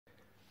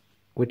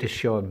With this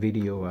short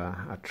video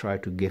I try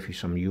to give you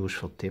some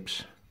useful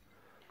tips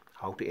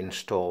how to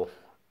install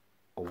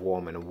a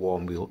worm and a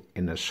worm wheel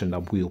in a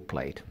Zundapp wheel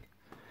plate.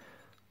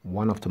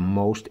 One of the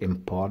most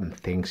important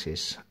things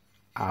is,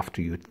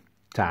 after you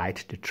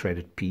tied the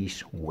threaded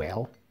piece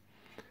well,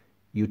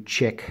 you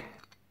check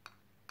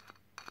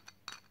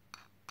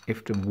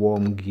if the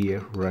worm gear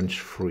runs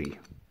free.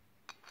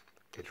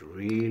 It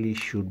really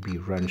should be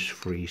runs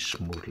free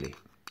smoothly.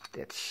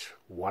 That's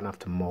one of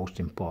the most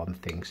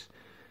important things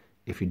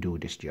if you do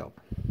this job.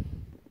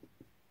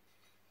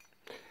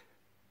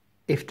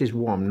 If this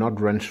worm not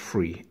runs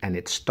free and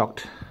it's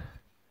stuck,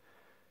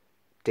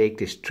 take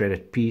this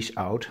threaded piece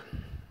out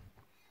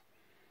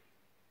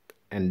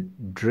and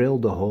drill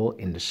the hole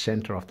in the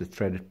center of the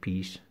threaded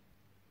piece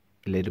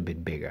a little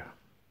bit bigger.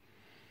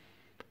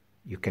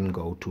 You can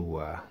go to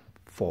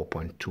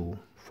 4.2,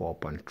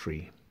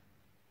 4.3,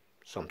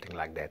 something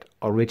like that.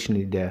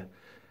 Originally the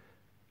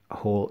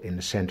hole in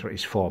the center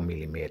is 4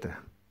 mm,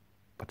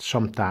 but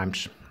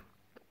sometimes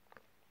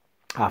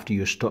after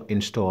you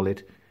install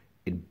it,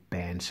 it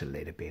bends a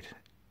little bit,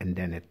 and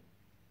then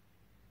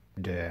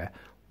the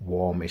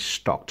worm is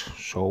stuck.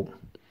 So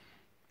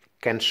you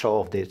can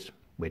solve this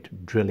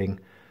with drilling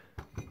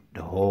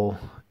the hole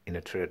in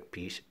the threaded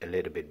piece a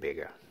little bit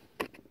bigger.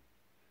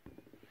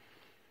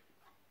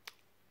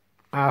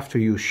 After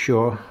you're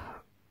sure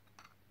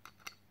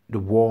the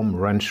worm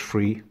runs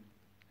free,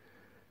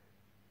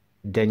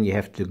 then you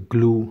have to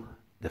glue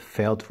the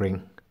felt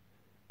ring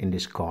in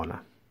this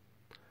corner.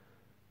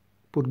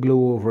 Put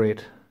glue over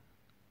it,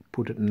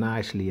 put it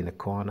nicely in the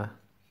corner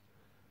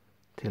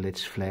till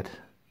it's flat,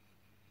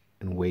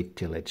 and wait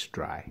till it's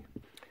dry.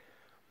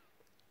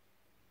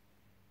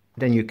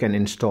 Then you can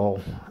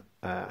install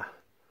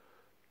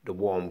the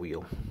worm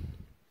wheel.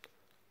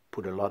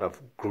 Put a lot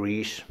of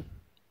grease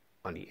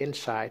on the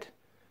inside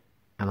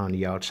and on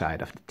the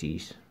outside of the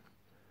teeth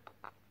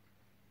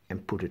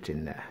and put it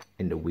in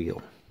the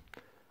wheel.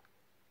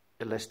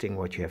 The last thing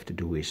what you have to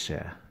do is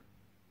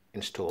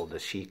install the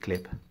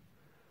C-clip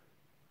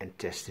and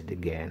test it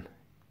again.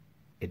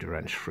 It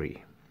runs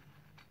free.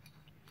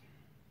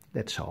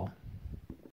 That's all.